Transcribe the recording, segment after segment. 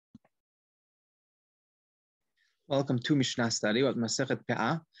Welcome to Mishna study of Masechet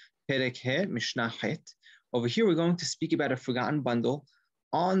Peah, Perek He, Mishnah Het. Over here, we're going to speak about a forgotten bundle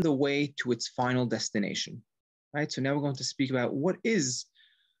on the way to its final destination. Right. So now we're going to speak about what is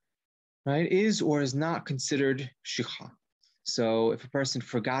or is not considered shikha. So if a person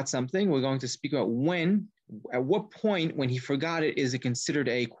forgot something, we're going to speak about at what point when he forgot it is it considered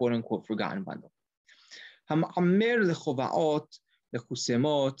a quote unquote forgotten bundle. Ham'amer lechova'ot,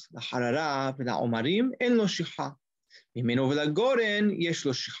 lechusemot, leharara, ve'la'omarim, en lo shikha. ממנו ולגורן יש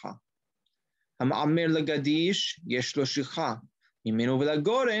לו שיכה. המעמר לגדיש יש לו שיכה. ממנו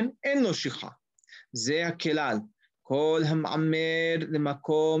ולגורן אין לו שיכה. זה הכלל. כל המעמר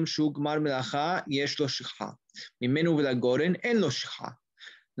למקום שהוא גמר מלאכה יש לו שיכה. ממנו ולגורן אין לו שיכה.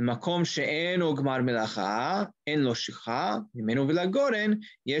 למקום שאינו גמר מלאכה אין לו שיכה. ממנו ולגורן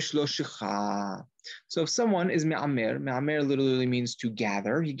יש לו שיכה. So if someone is me'amer literally means to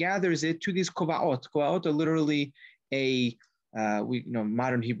gather. He gathers it to these kova'ot. Kova'ot are literally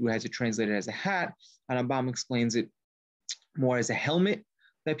modern Hebrew has it translated as a hat, and Rambam explains it more as a helmet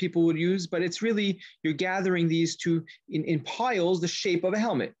that people would use, but it's really, you're gathering these two in piles, the shape of a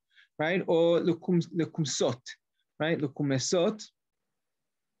helmet, right? Or lekumsot, right? Lekumesot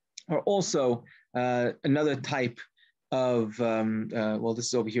are also another type of, this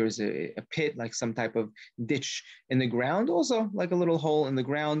is over here is a pit, like some type of ditch in the ground, also like a little hole in the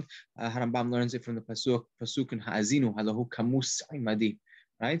ground. Harambam learns it from the pasuk in Ha'azinu, halahu kamus imadi,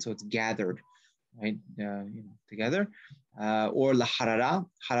 right? So it's gathered, right, together. Or la harara.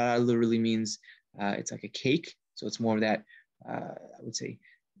 Harara literally means it's like a cake, so it's more of that, I would say,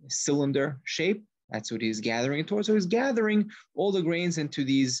 cylinder shape. That's what he's gathering it towards. So he's gathering all the grains into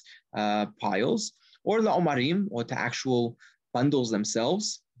these piles. Or la omarim, or to actual bundles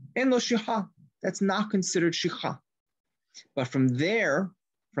themselves, and lo shicha. That's not considered shicha. But from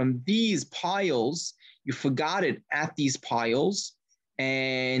these piles, you forgot it at these piles,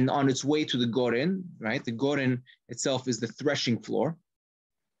 and on its way to the goren, right? The goren itself is the threshing floor.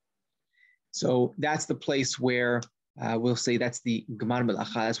 So that's the place where we'll say that's the gemar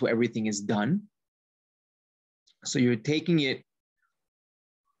melacha. That's where everything is done. So you're taking it,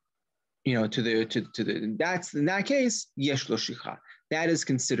 that's in that case, yesh lo shicha. That is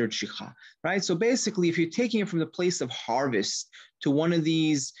considered shicha, right? So basically, if you're taking it from the place of harvest to one of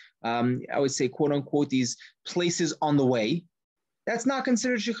these, I would say, quote unquote, these places on the way, that's not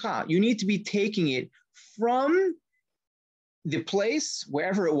considered shicha. You need to be taking it from the place,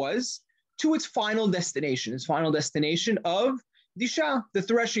 wherever it was, to its final destination of disha, the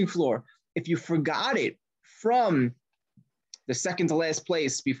threshing floor. If you forgot it from the second to last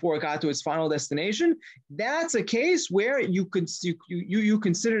place before it got to its final destination, that's a case where you're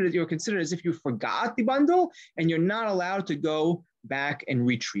considered as if you forgot the bundle and you're not allowed to go back and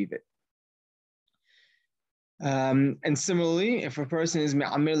retrieve it. And similarly, if a person is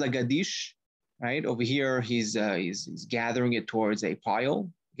me'amer lagadish, right, over here he's gathering it towards a pile.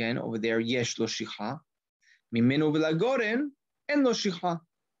 Again, over there, yesh lo shicha. Mimenu v'lagoren en lo shicha.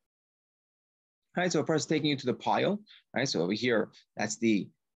 Right, so a person taking it to the pile, right? So over here, that's the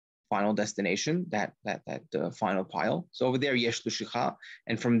final destination, that final pile. So over there, yesh lo shicha,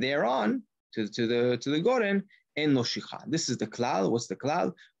 and from there on to the goren, en lo shicha. This is the klal. What's the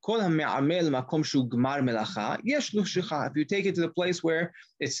klal? Kol ha'me'amel makom shu gmar melacha, yesh lo shicha. If you take it to the place where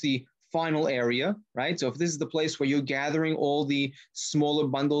it's the final area, right? So if this is the place where you're gathering all the smaller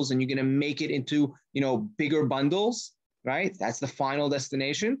bundles and you're going to make it into, bigger bundles, right? That's the final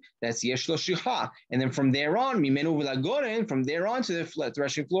destination. That's yesh lo shicha. And then from there on, mimenu v'lagoren, from there on to the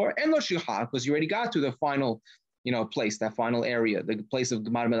threshing floor, en lo shicha, because you already got to the final, place, that final area, the place of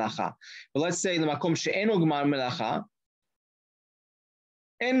gemar melacha. But let's say the makom she'eno gemar melacha,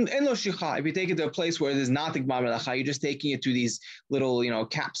 and lo shicha. If you take it to a place where there's not the gemar melacha, you're just taking it to these little,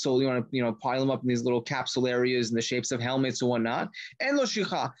 capsule. You want to, pile them up in these little capsule areas in the shapes of helmets or whatnot. And lo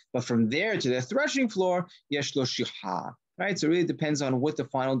shicha. But from there to the threshing floor, yesh lo shicha. Right. So it really depends on what the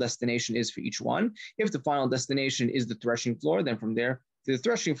final destination is for each one. If the final destination is the threshing floor, then from there to the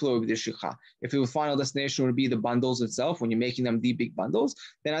threshing floor would be the shicha. If the final destination would be the bundles itself, when you're making them the big bundles,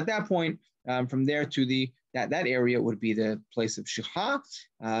 then at that point, from there to that area would be the place of shicha,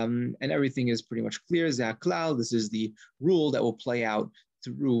 and everything is pretty much clear. Zaklal, this is the rule that will play out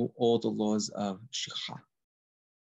through all the laws of shicha.